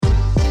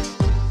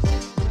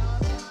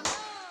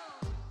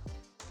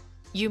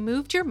You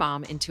moved your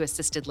mom into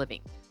assisted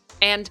living.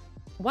 And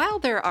while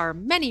there are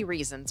many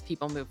reasons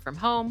people move from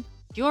home,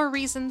 your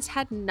reasons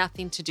had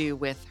nothing to do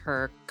with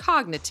her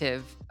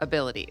cognitive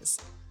abilities.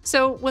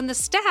 So when the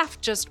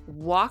staff just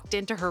walked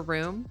into her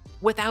room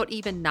without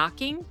even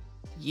knocking,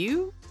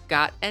 you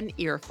got an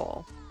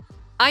earful.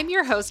 I'm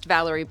your host,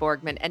 Valerie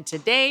Borgman, and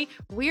today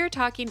we're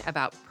talking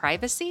about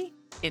privacy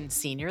in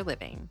senior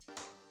living.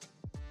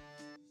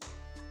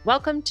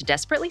 Welcome to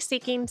Desperately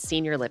Seeking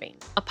Senior Living,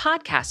 a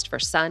podcast for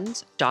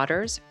sons,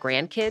 daughters,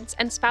 grandkids,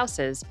 and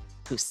spouses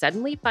who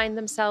suddenly find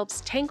themselves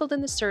tangled in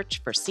the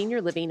search for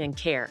senior living and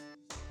care.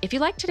 If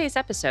you like today's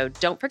episode,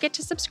 don't forget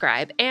to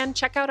subscribe and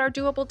check out our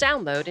doable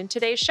download in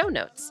today's show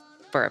notes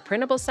for a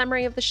printable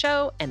summary of the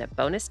show and a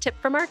bonus tip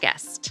from our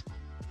guest.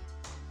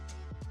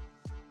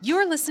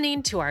 You're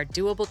listening to our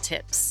doable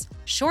tips,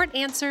 short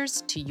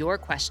answers to your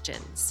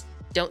questions.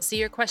 Don't see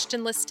your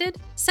question listed?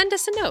 Send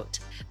us a note.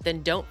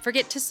 Then don't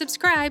forget to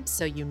subscribe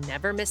so you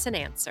never miss an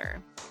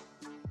answer.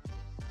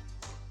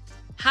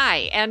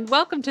 Hi, and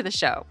welcome to the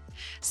show.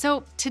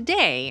 So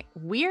today,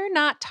 we're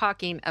not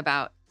talking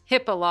about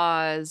HIPAA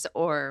laws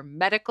or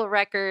medical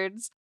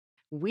records.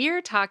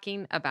 We're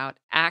talking about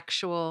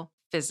actual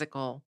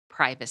physical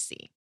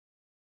privacy.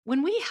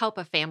 When we help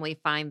a family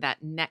find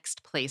that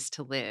next place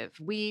to live,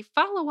 we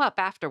follow up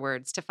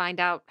afterwards to find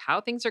out how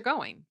things are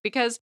going.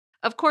 Because,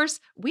 of course,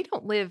 we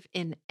don't live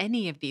in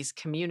any of these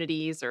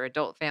communities or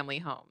adult family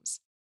homes.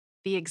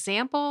 The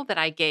example that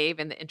I gave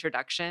in the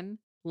introduction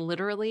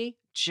literally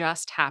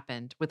just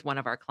happened with one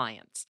of our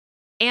clients.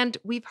 And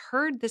we've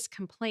heard this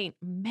complaint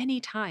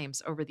many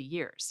times over the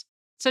years.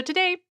 So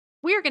today,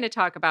 we're going to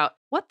talk about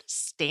what the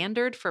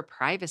standard for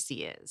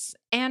privacy is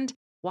and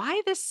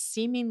why this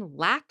seeming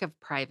lack of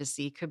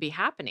privacy could be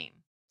happening,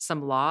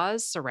 some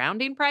laws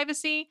surrounding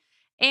privacy,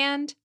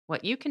 and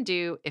what you can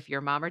do if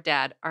your mom or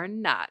dad are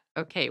not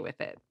okay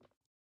with it.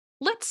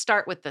 Let's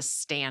start with the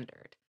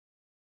standard.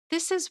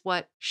 This is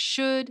what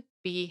should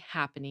be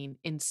happening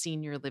in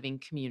senior living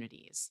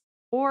communities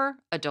or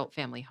adult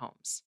family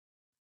homes.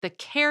 The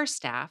care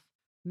staff,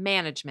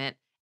 management,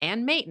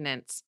 and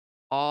maintenance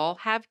all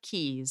have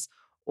keys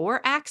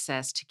or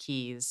access to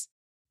keys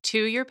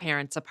to your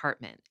parents'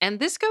 apartment. And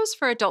this goes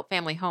for adult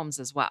family homes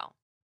as well.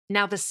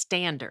 Now, the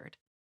standard,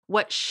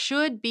 what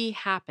should be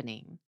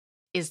happening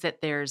is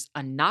that there's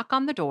a knock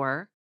on the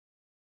door,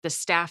 the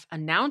staff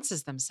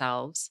announces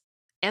themselves,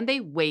 and they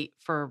wait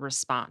for a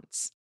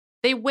response.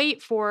 They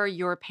wait for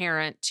your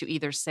parent to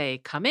either say,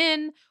 come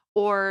in,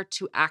 or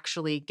to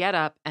actually get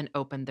up and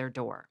open their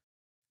door.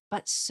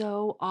 But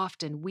so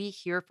often we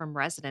hear from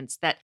residents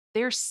that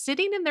they're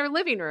sitting in their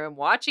living room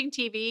watching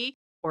TV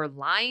or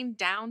lying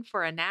down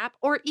for a nap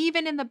or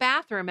even in the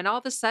bathroom, and all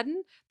of a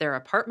sudden their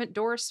apartment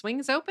door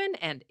swings open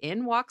and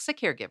in walks a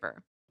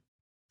caregiver.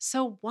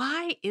 So,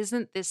 why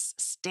isn't this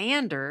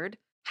standard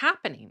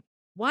happening?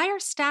 Why are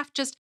staff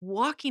just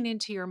walking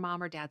into your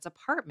mom or dad's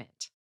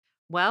apartment?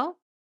 Well,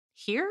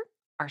 here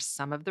are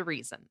some of the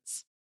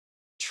reasons: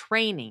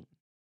 training,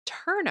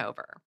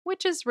 turnover,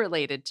 which is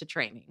related to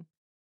training,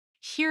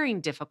 hearing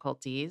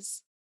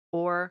difficulties,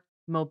 or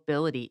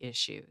mobility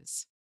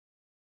issues.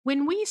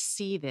 When we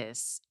see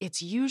this,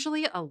 it's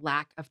usually a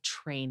lack of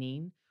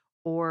training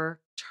or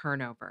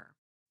turnover.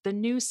 The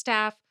new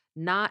staff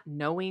not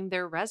knowing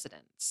their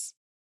residents.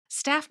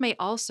 Staff may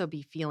also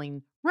be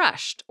feeling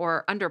rushed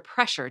or under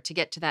pressure to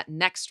get to that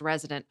next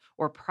resident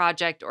or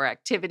project or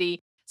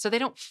activity, so they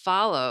don't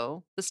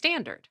follow the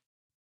standard.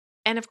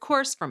 And of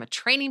course, from a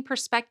training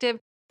perspective,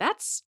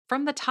 that's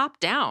from the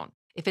top down.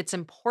 If it's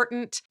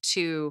important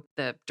to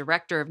the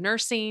director of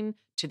nursing,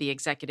 to the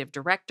executive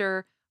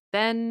director,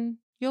 then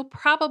you'll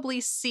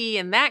probably see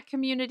in that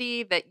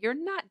community that you're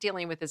not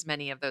dealing with as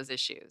many of those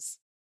issues.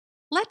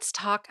 Let's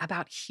talk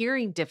about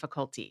hearing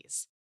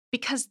difficulties,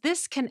 because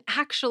this can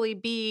actually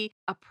be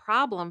a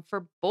problem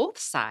for both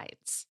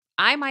sides.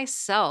 I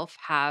myself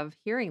have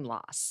hearing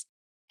loss.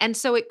 And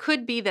so it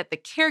could be that the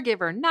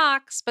caregiver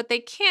knocks, but they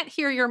can't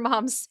hear your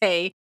mom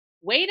say,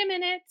 wait a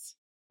minute.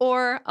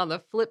 Or on the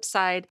flip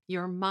side,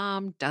 your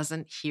mom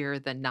doesn't hear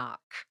the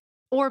knock.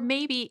 Or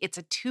maybe it's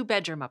a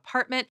 2-bedroom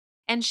apartment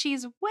and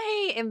she's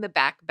way in the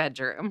back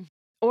bedroom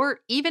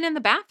or even in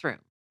the bathroom.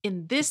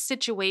 In this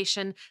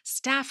situation,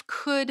 staff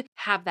could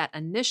have that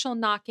initial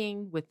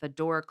knocking with the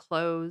door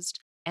closed.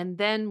 And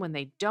then when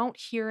they don't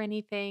hear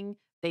anything,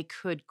 they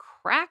could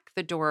crack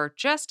the door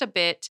just a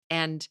bit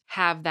and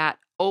have that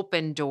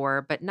open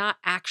door, but not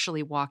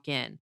actually walk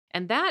in.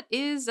 And that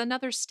is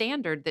another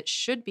standard that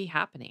should be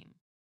happening.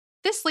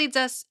 This leads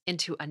us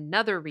into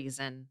another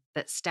reason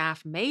that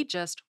staff may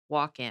just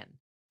walk in,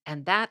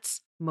 and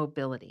that's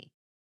mobility.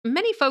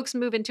 Many folks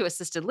move into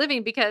assisted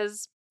living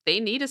because they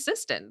need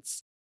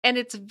assistance. And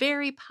it's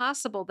very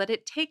possible that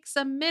it takes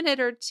a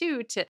minute or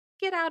two to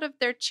get out of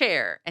their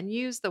chair and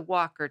use the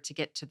walker to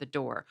get to the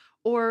door,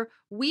 or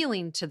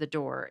wheeling to the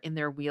door in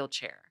their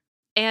wheelchair.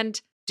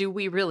 And do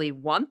we really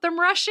want them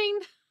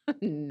rushing?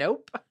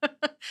 Nope.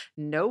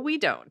 No, we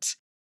don't.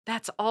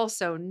 That's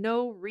also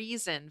no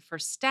reason for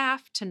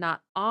staff to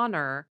not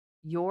honor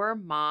your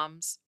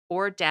mom's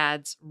or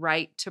dad's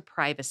right to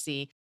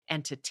privacy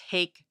and to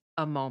take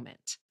a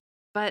moment.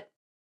 But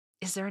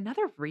is there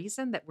another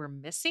reason that we're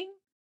missing?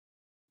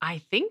 I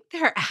think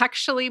there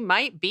actually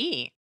might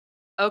be.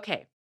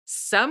 Okay,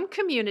 some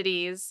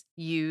communities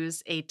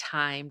use a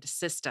timed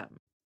system.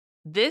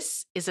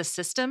 This is a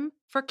system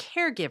for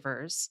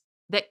caregivers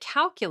that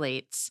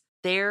calculates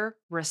their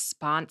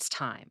response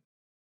time.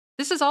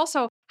 This is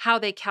also how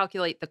they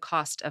calculate the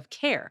cost of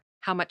care,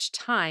 how much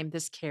time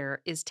this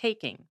care is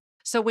taking.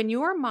 So when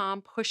your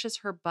mom pushes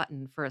her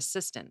button for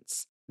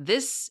assistance,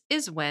 this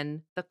is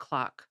when the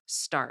clock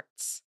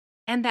starts.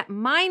 And that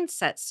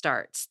mindset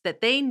starts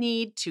that they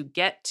need to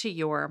get to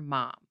your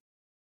mom,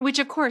 which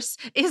of course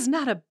is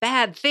not a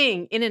bad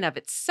thing in and of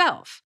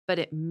itself, but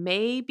it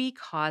may be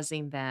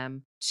causing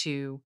them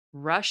to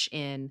rush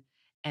in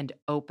and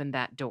open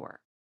that door.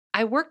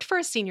 I worked for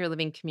a senior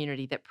living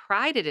community that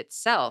prided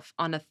itself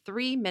on a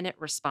 3-minute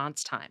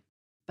response time,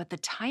 but the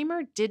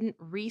timer didn't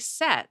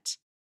reset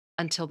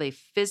until they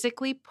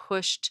physically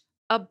pushed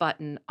a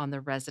button on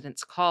the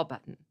resident's call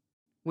button,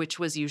 which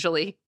was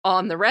usually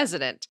on the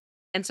resident.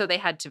 And so they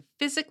had to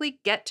physically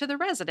get to the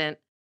resident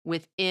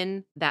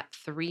within that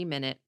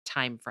 3-minute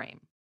time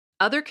frame.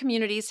 Other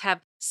communities have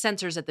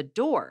sensors at the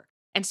door,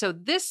 and so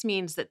this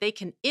means that they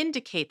can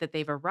indicate that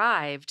they've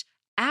arrived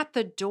at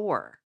the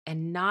door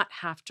and not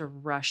have to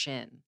rush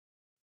in.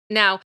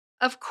 Now,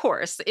 of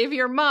course, if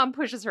your mom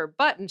pushes her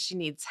button, she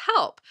needs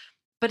help.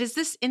 But is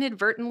this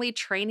inadvertently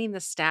training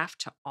the staff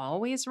to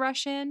always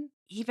rush in,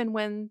 even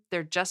when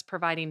they're just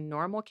providing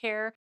normal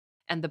care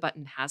and the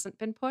button hasn't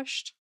been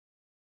pushed?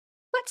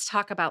 Let's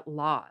talk about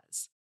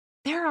laws.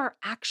 There are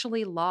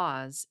actually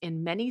laws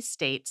in many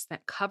states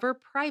that cover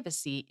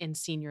privacy in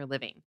senior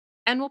living,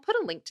 and we'll put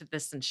a link to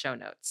this in show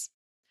notes.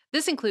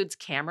 This includes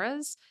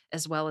cameras,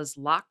 as well as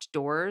locked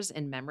doors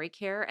in memory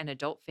care and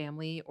adult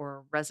family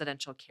or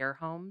residential care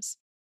homes.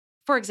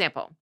 For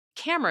example,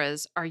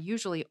 cameras are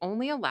usually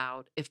only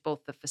allowed if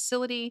both the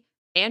facility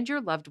and your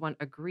loved one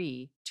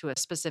agree to a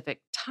specific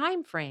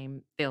time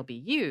frame they'll be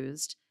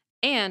used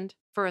and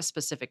for a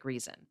specific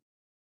reason.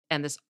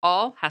 And this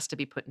all has to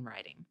be put in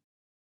writing.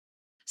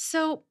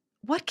 So,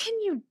 what can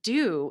you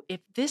do if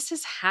this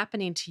is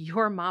happening to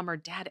your mom or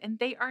dad and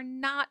they are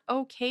not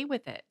okay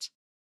with it?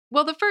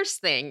 Well, the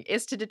first thing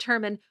is to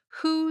determine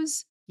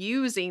who's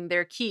using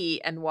their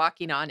key and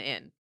walking on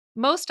in.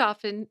 Most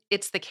often,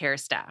 it's the care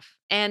staff,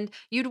 and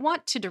you'd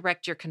want to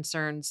direct your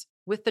concerns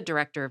with the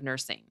director of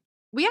nursing.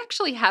 We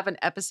actually have an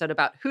episode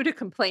about who to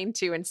complain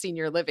to in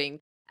senior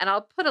living, and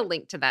I'll put a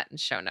link to that in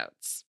show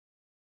notes.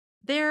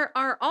 There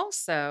are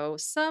also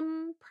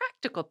some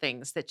practical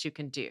things that you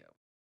can do.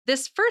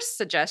 This first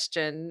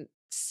suggestion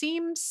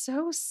seems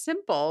so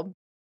simple.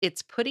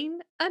 It's putting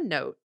a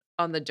note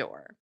on the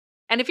door.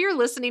 And if you're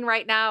listening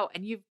right now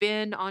and you've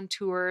been on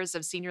tours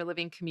of senior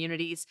living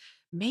communities,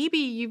 maybe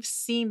you've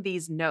seen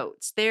these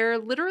notes. They're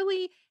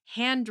literally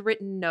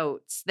handwritten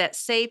notes that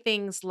say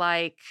things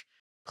like,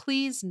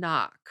 please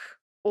knock,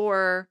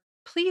 or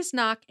please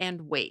knock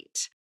and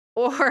wait,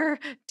 or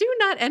do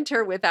not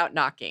enter without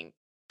knocking.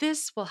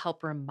 This will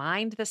help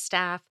remind the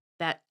staff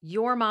that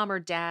your mom or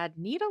dad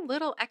need a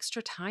little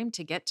extra time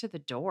to get to the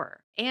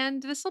door.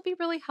 And this will be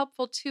really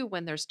helpful too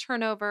when there's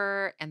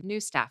turnover and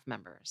new staff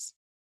members.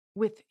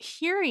 With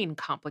hearing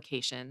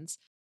complications,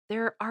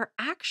 there are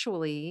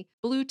actually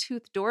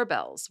Bluetooth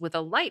doorbells with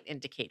a light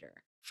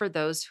indicator for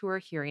those who are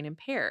hearing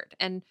impaired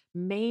and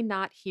may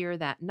not hear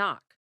that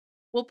knock.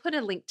 We'll put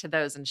a link to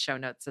those in show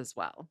notes as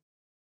well.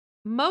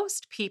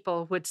 Most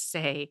people would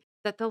say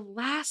that the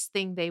last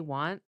thing they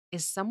want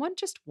is someone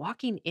just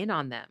walking in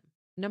on them,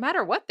 no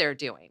matter what they're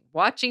doing,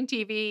 watching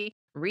TV,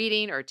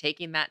 reading, or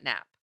taking that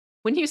nap.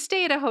 When you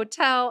stay at a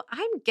hotel,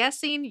 I'm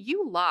guessing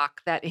you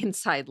lock that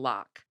inside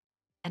lock.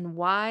 And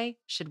why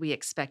should we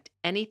expect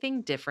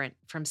anything different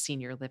from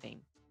senior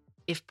living?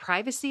 If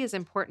privacy is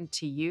important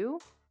to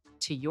you,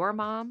 to your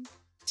mom,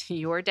 to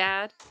your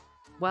dad,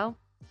 well,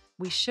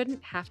 we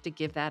shouldn't have to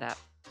give that up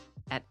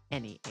at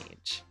any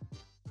age.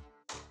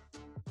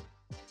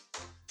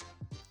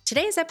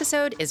 Today's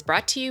episode is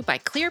brought to you by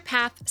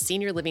ClearPath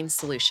Senior Living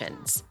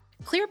Solutions.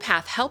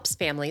 ClearPath helps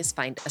families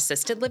find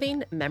assisted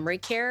living, memory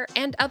care,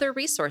 and other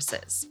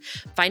resources.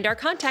 Find our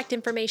contact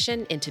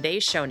information in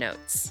today's show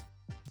notes.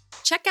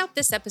 Check out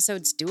this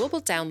episode's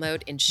doable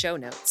download in show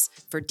notes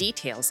for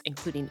details,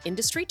 including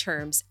industry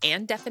terms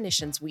and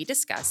definitions we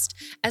discussed,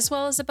 as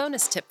well as a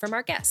bonus tip from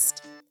our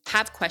guest.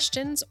 Have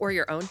questions or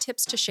your own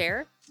tips to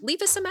share?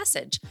 Leave us a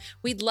message.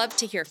 We'd love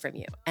to hear from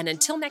you. And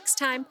until next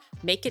time,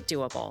 make it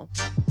doable.